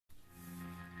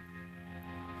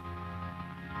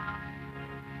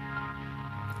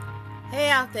Hey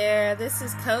out there, this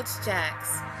is Coach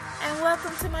Jax, and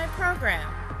welcome to my program,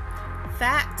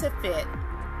 Fat to Fit,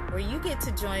 where you get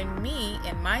to join me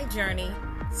in my journey,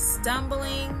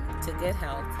 stumbling to good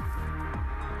health.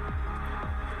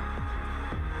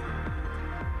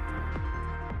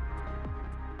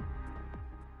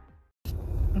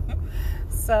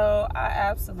 So I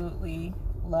absolutely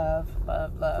love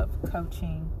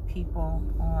coaching people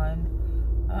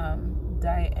on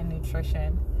diet and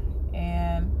nutrition.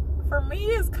 And for me,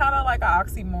 it's kind of like an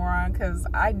oxymoron because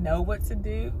I know what to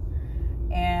do.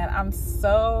 And I'm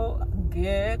so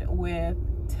good with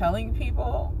telling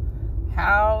people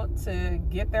how to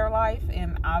get their life.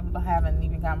 And I haven't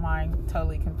even got mine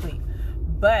totally complete.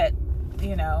 But,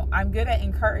 I'm good at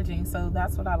encouraging. So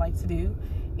that's what I like to do.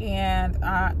 And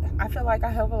I feel like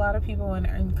I help a lot of people and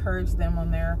encourage them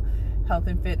on their health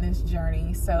and fitness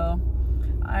journey. So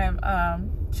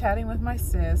I'm chatting with my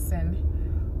sis, and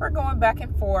we're going back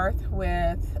and forth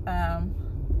with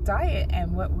diet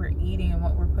and what we're eating and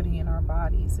what we're putting in our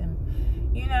bodies. And,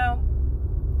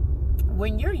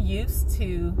 when you're used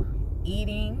to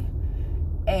eating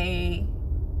a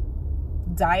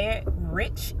diet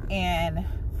rich in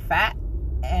fat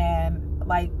and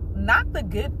not the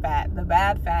good fat, the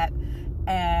bad fat,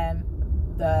 and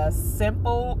the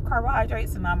simple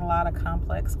carbohydrates and not a lot of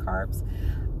complex carbs,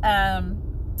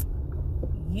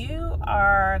 you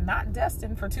are not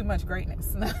destined for too much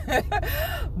greatness.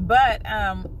 But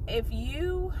if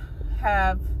you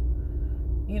have,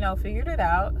 figured it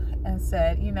out and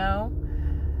said,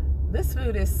 this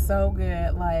food is so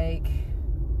good, like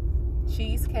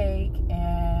cheesecake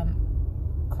and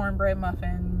cornbread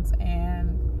muffins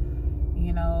and,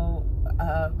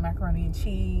 macaroni and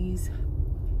cheese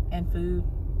and food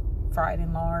fried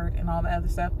in lard and all the other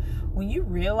stuff. When you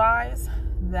realize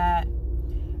that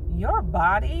your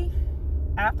body,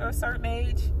 after a certain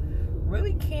age,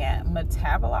 really can't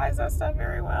metabolize that stuff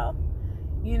very well,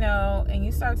 and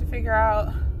you start to figure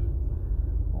out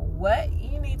what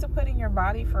you need to put in your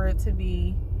body for it to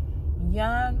be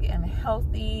young and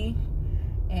healthy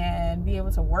and be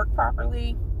able to work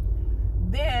properly,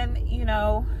 then,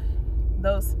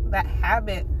 that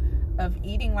habit of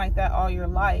eating like that all your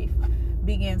life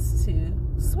begins to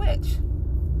switch.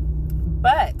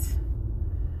 But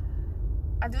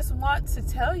I just want to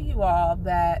tell you all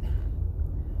that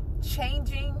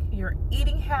changing your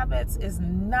eating habits is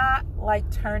not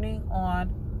like turning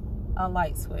on a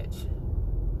light switch.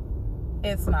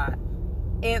 It's not.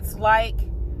 It's like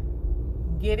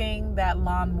getting that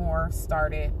lawnmower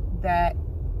started, that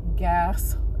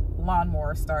gas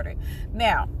lawnmower started.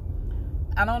 Now,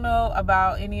 I don't know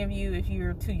about any of you if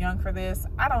you're too young for this.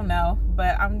 I don't know,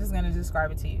 but I'm just going to describe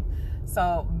it to you.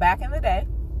 So back in the day,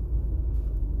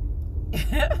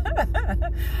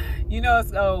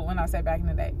 when I say back in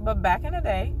the day, but back in the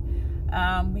day,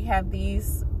 we had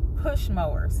these push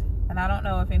mowers, and I don't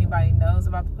know if anybody knows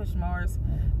about the push mowers,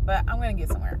 but I'm going to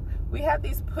get somewhere. We had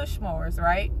these push mowers,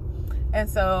 right? And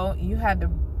so you had to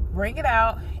bring it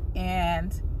out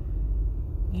and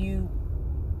you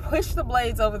push the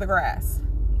blades over the grass.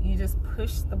 You just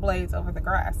push the blades over the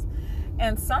grass.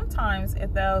 And sometimes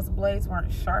if those blades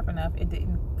weren't sharp enough, it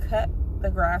didn't cut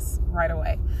the grass right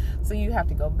away. So you have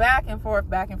to go back and forth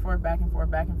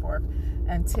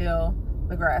until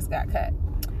the grass got cut.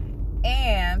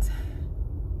 And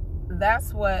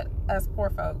that's what us poor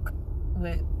folk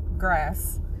with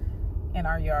grass in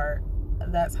our yard,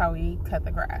 that's how we cut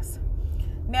the grass.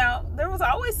 Now, there was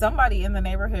always somebody in the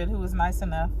neighborhood who was nice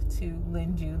enough to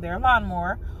lend you their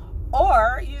lawnmower,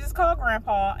 or you just called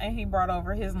Grandpa and he brought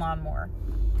over his lawnmower.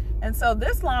 And so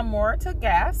this lawnmower took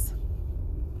gas,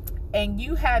 and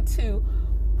you had to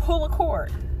pull a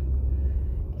cord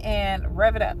and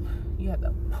rev it up. You had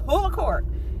to pull a cord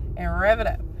and rev it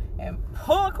up and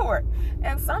pull a cord.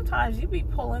 And sometimes you'd be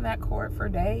pulling that cord for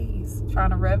days trying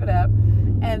to rev it up,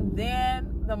 and then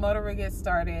the motor would get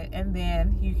started, and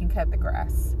then you can cut the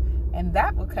grass, and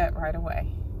that will cut right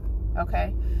away.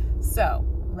 Okay, so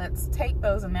let's take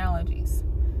those analogies.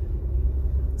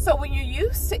 So when you're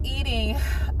used to eating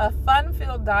a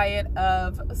fun-filled diet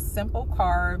of simple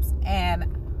carbs and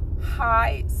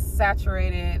high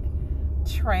saturated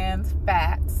trans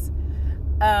fats,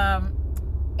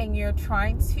 and you're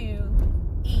trying to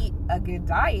eat a good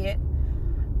diet,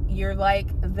 you're like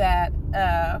that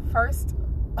first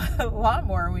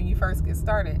lawnmower when you first get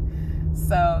started.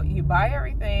 So you buy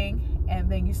everything,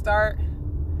 and then you start,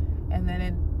 and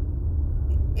then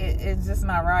it's just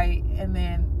not right, and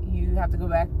then you have to go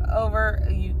back over.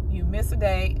 You miss a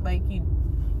day, like you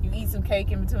eat some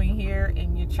cake in between here,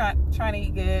 and you're trying to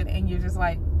eat good, and you're just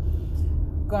like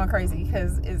going crazy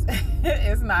because it's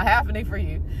it's not happening for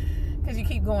you. because you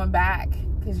keep going back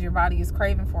because your body is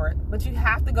craving for it. But you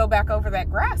have to go back over that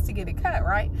grass to get it cut,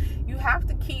 right? You have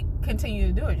to continue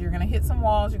to do it. You're going to hit some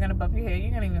walls. You're going to bump your head.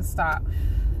 You're going to even stop.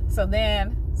 So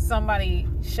then somebody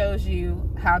shows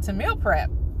you how to meal prep.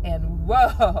 And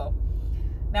whoa.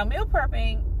 Now, meal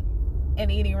prepping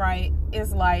and eating right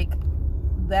is like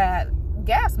that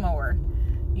gas mower.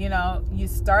 You know, you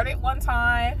start it one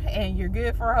time and you're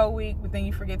good for a whole week, but then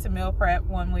you forget to meal prep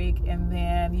one week, and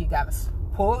then you got to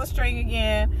pull the string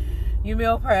again. You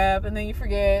meal prep, and then you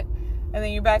forget, and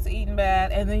then you're back to eating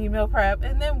bad, and then you meal prep,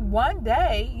 and then one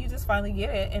day you just finally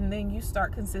get it, and then you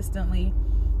start consistently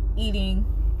eating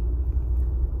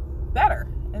better,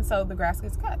 and so the grass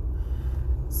gets cut.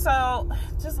 So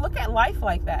just look at life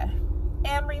like that.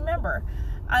 And remember,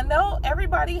 I know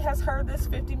everybody has heard this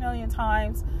 50 million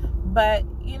times, but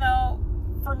you know,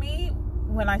 for me,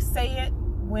 when I say it,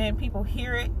 when people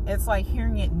hear it, it's like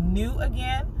hearing it new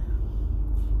again.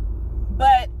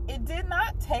 But it did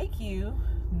not take you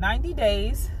 90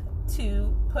 days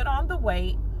to put on the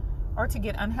weight or to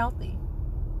get unhealthy.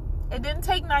 It didn't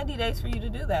take 90 days for you to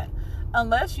do that,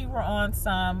 unless you were on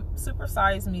some Super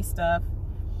Size Me stuff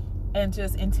and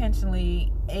just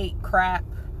intentionally ate crap,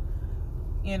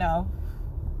 you know,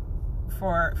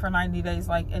 for 90 days,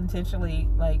 like intentionally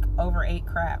like overate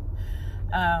crap.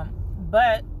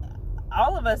 But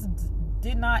all of us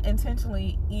did not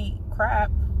intentionally eat crap,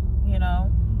 you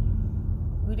know.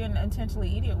 We didn't intentionally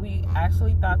eat it. We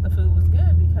actually thought the food was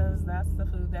good because that's the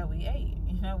food that we ate.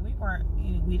 You know,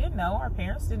 we didn't know. Our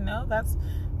parents didn't know. That's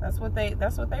what they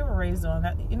were raised on.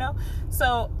 That, you know.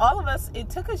 So all of us, it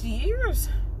took us years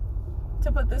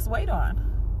to put this weight on.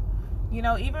 You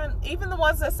know, even the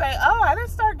ones that say, "Oh, I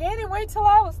didn't start gaining weight till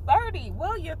I was 30."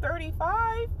 Well, you're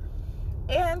 35.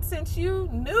 And since you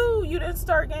knew you didn't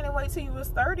start gaining weight till you was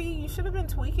 30, you should have been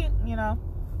tweaking, you know.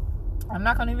 I'm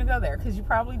not going to even go there because you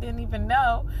probably didn't even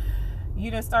know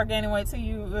you didn't start gaining weight till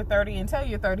you were 30 until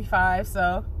you're 35.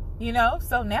 So, you know,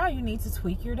 so now you need to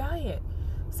tweak your diet.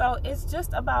 So it's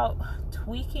just about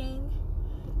tweaking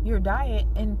your diet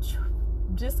and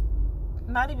just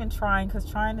not even trying, because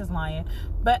trying is lying,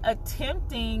 but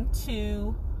attempting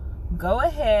to go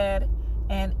ahead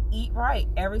and eat right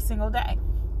every single day.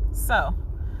 So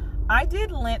I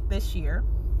did Lent this year.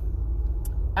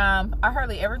 I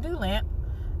hardly ever do Lent.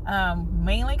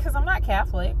 Mainly because I'm not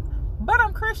Catholic, but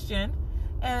I'm Christian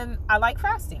and I like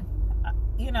fasting.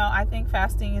 You know, I think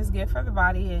fasting is good for the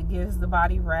body. It gives the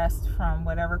body rest from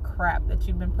whatever crap that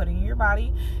you've been putting in your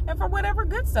body, and for whatever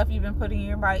good stuff you've been putting in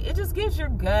your body. It just gives your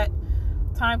gut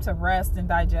time to rest and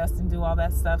digest and do all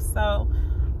that stuff. So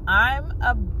I'm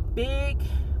a big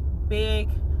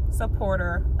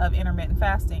supporter of intermittent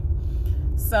fasting.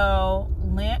 So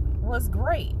Lent was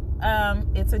great.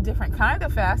 It's a different kind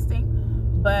of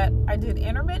fasting, but I did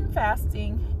intermittent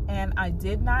fasting, and I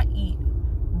did not eat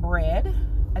bread.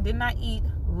 I did not eat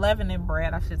leavened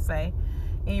bread, I should say,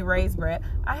 any raised bread.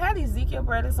 I had Ezekiel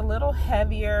bread. It's a little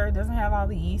heavier. It doesn't have all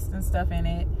the yeast and stuff in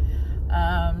it.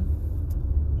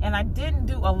 And I didn't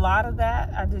do a lot of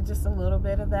that. I did just a little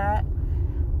bit of that.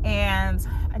 And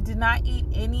I did not eat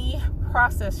any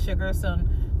processed sugar. So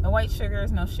no white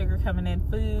sugars, no sugar coming in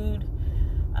food.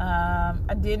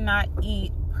 I did not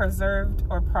eat preserved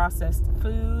or processed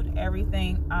food.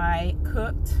 Everything I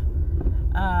cooked.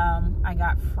 I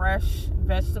got fresh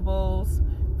vegetables,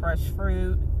 fresh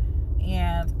fruit,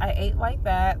 and I ate like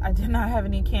that. I did not have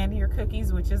any candy or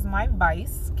cookies, which is my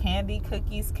vice. Candy,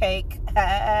 cookies, cake.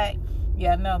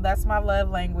 Yeah, no, that's my love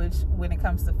language when it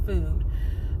comes to food.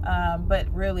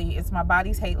 But really, it's my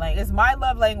body's hate language. It's my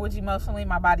love language emotionally,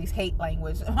 my body's hate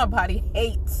language. My body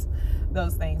hates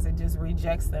those things. It just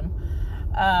rejects them.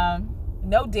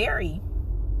 No dairy.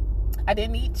 I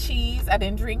didn't eat cheese. I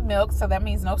didn't drink milk. So that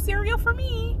means no cereal for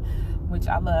me, which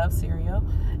I love cereal.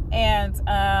 And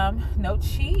no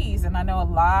cheese. And I know a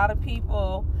lot of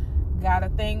people got a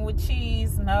thing with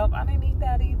cheese. Nope, I didn't eat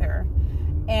that either.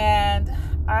 And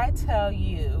I tell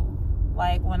you,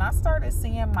 like, when I started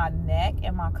seeing my neck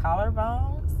and my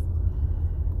collarbones,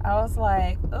 I was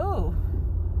like, ooh.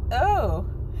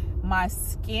 My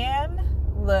skin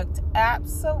looked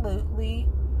absolutely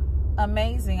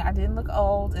amazing. I didn't look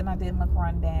old and I didn't look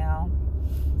run down.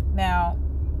 Now,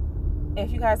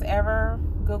 if you guys ever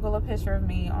Google a picture of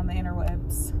me on the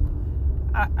interwebs,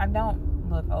 I don't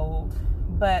look old.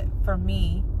 But for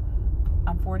me,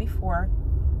 I'm 44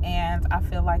 and I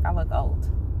feel like I look old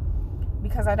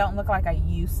because I don't look like I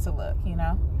used to look, you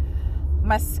know.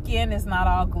 My skin is not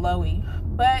all glowy,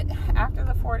 but after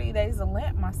the 40 days of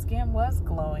Lent, my skin was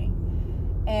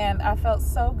glowing and I felt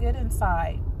so good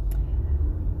inside.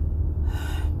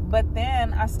 But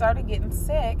then I started getting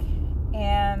sick,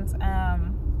 and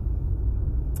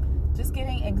just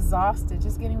getting exhausted,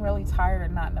 just getting really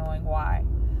tired, not knowing why.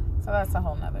 So that's a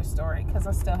whole nother story, because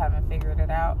I still haven't figured it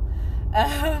out.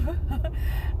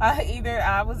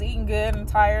 I was eating good and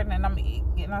tired, and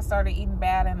I started eating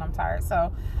bad and I'm tired.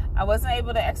 So I wasn't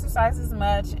able to exercise as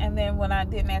much. And then when I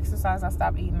didn't exercise, I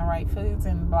stopped eating the right foods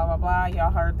and blah, blah, blah.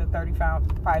 Y'all heard the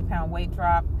 35-pound weight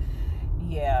drop.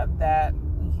 Yeah,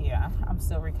 I'm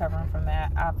still recovering from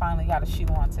that. I finally got a shoe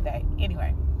on today.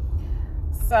 Anyway,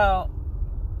 so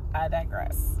I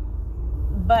digress.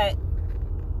 But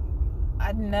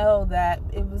I know that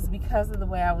it was because of the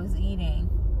way I was eating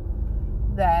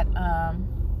that I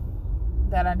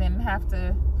didn't have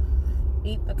to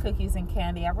eat the cookies and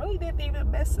candy. I really didn't even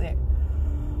miss it.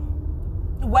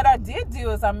 What I did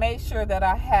do is I made sure that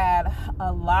I had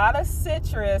a lot of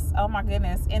citrus. Oh my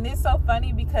goodness. And it's so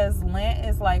funny because Lent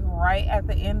is like right at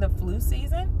the end of flu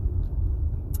season.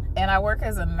 And I work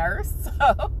as a nurse.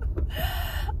 So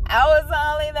I was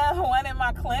only the one in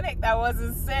my clinic that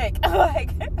wasn't sick.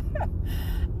 Like,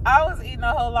 I was eating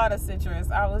a whole lot of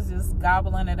citrus. I was just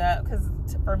gobbling it up because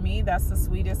for me, that's the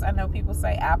sweetest. I know people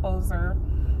say apples are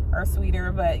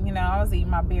sweeter, but I was eating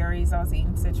my berries. I was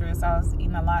eating citrus. I was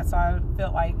eating a lot. So I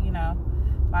felt like,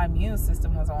 my immune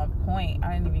system was on point.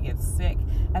 I didn't even get sick.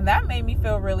 And that made me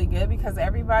feel really good because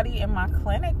everybody in my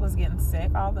clinic was getting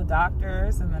sick. All the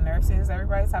doctors and the nurses,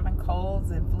 everybody's having colds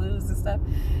and flus and stuff.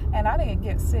 And I didn't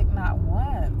get sick not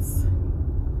once.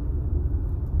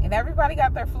 And everybody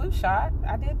got their flu shot.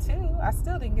 I did too. I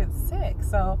still didn't get sick.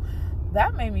 So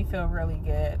that made me feel really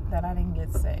good that I didn't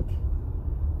get sick.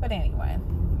 But anyway,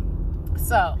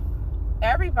 so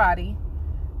everybody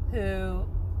who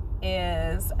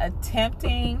is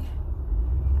attempting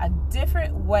a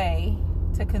different way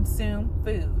to consume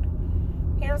food,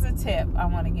 here's a tip I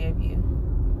want to give you.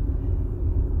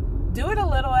 Do it a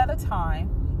little at a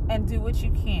time and do what you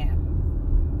can.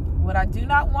 What I do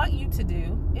not want you to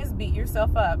do is beat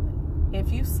yourself up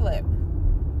if you slip.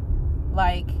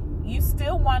 Like, you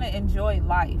still want to enjoy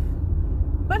life,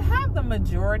 but have the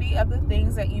majority of the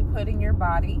things that you put in your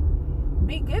body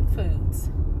be good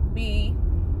foods, be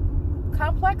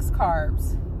complex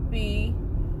carbs, be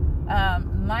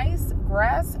nice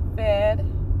grass-fed,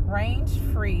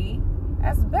 range-free,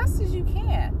 as best as you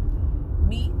can.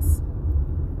 Meats,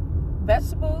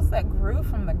 vegetables that grew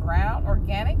from the ground,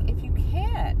 organic if you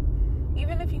can.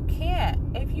 Even if you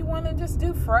can't, if you want to just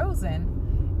do frozen,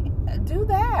 do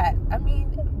that. I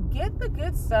mean, get the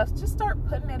good stuff. Just start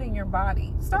putting it in your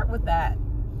body. Start with that.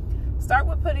 Start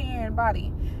with putting it in your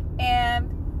body. And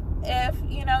if,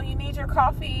 you need your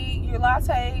coffee, your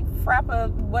latte, frappa,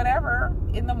 whatever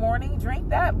in the morning, drink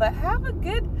that. But have a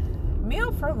good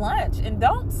meal for lunch. And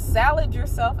don't salad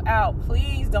yourself out.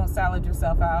 Please don't salad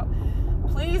yourself out.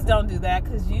 Please don't do that,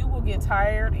 because you will get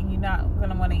tired and you're not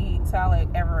going to want to eat salad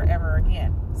ever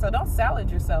again. So don't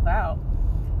salad yourself out.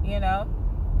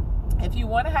 If you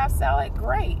want to have salad,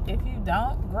 great. If you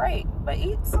don't, great. But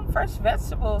eat some fresh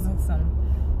vegetables and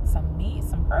some meat,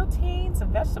 some protein,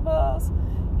 some vegetables,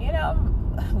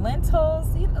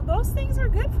 lentils. Those things are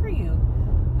good for you.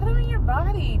 Put them in your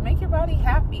body. Make your body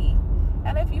happy.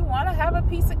 And if you want to have a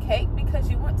piece of cake because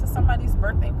you went to somebody's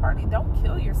birthday party, don't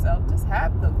kill yourself. Just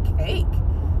have the cake.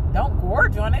 Don't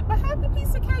gorge on it, but have the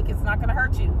piece of cake. It's not going to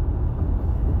hurt you.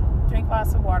 Drink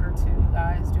lots of water too, you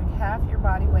guys. Drink half your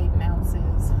body weight in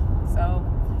ounces. So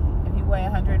if you weigh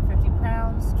 150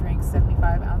 pounds, drink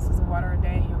 75 ounces of water a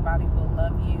day. Your body will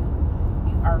love you.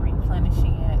 You are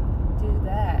replenishing it. Do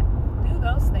that. Do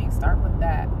those things. Start with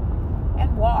that.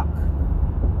 And walk.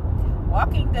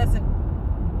 Walking doesn't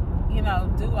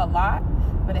do a lot,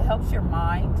 but it helps your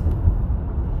mind.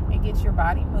 It gets your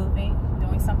body moving,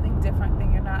 doing something different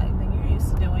than you're used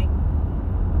to doing,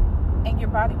 and your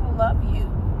body will love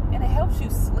you. And it helps you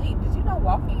sleep. Did you know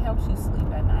walking helps you sleep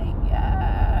at night?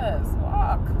 Yes,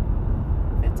 walk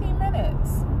 15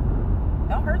 minutes.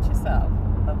 Don't hurt yourself,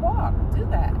 but walk. Do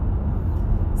that.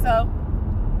 So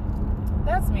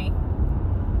that's me.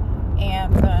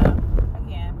 And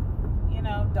again,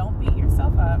 don't beat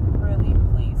yourself up. Really,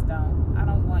 please don't. I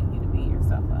don't want you to beat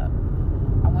yourself up.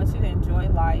 I want you to enjoy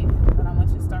life, but I want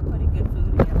you to start putting good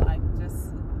food in your life, just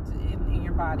in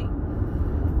your body.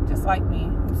 Just like me,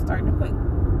 I'm starting to put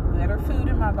better food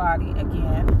in my body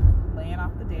again. Laying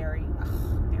off the dairy.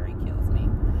 Ugh, dairy kills me.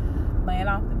 Laying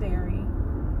off the dairy.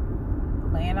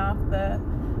 Laying off the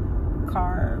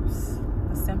carbs,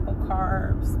 the simple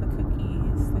carbs, the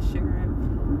cookies, the sugar.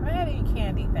 I had any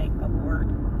candy, thank the Lord.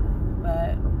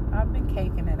 But I've been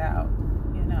caking it out.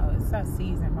 It's that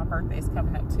season. My birthday's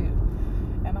coming up too.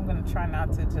 And I'm going to try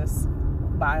not to just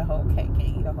buy a whole cake and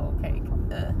eat a whole cake.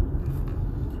 Ugh.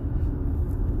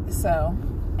 So,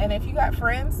 And if you got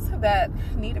friends that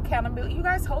need accountability, you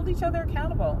guys hold each other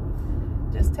accountable.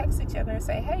 Just text each other and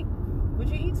say, hey,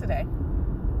 what'd you eat today?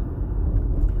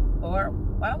 Or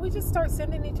why don't we just start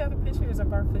sending each other pictures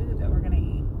of our food that we're going to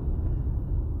eat?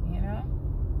 You know?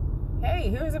 Hey,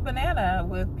 here's a banana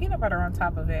with peanut butter on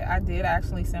top of it. I did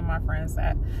actually send my friends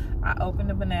that. I opened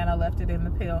the banana, left it in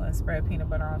the peel, and spread peanut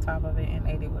butter on top of it and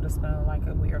ate it with a spoon like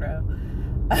a weirdo.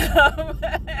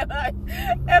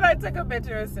 And I took a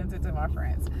picture and sent it to my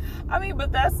friends. I mean,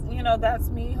 but that's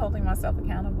me holding myself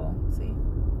accountable. See?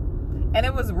 And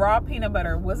it was raw peanut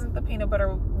butter. It wasn't the peanut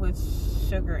butter with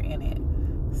sugar in it.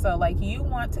 So, like, you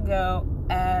want to go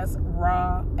as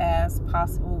raw as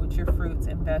possible with your fruits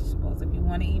and vegetables. If you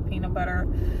want to eat peanut butter,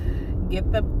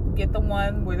 get the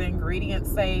one where the ingredients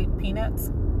say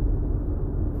peanuts.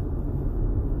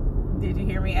 Did you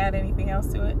hear me add anything else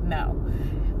to it? No.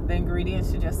 The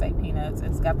ingredients should just say peanuts.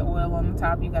 It's got the oil on the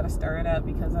top. You got to stir it up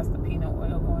because that's the peanut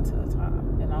oil going to the top.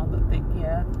 And all the thick,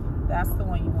 that's the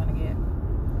one you want to get.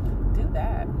 Do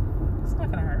that. It's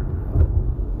not going to hurt.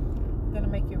 Gonna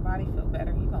make your body feel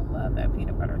better. You're gonna love that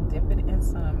peanut butter. Dip it in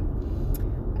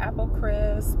some apple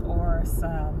crisp or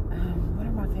some what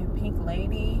are my favorite, Pink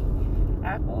Lady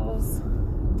apples.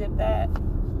 Dip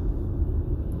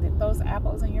those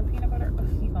apples in your peanut butter.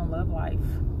 You're gonna love life.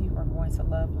 You are going to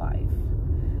love life.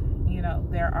 You know,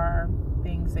 there are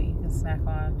things that you can snack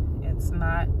on. It's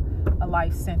not a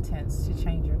life sentence to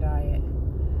change your diet.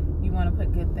 You want to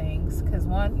put good things because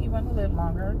 1, you want to live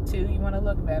longer. 2, you want to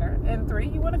look better. And 3,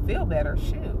 you want to feel better.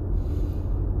 Shoot.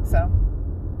 So,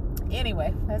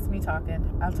 anyway, that's me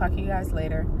talking. I'll talk to you guys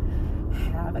later.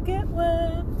 Have a good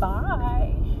one.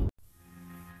 Bye.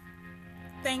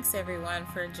 Thanks, everyone,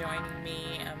 for joining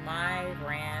me on my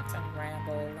rant and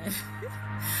ramble and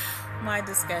my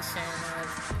discussion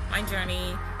of my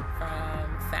journey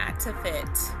from fat to fit.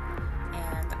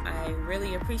 And I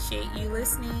really appreciate you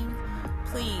listening.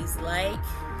 Please like,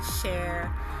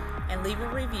 share, and leave a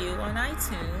review on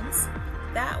iTunes.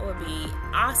 That would be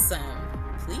awesome.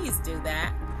 Please do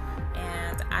that.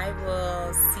 And I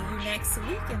will see you next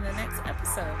week in the next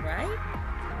episode, right?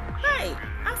 Right.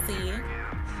 I'll see you.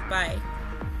 Bye.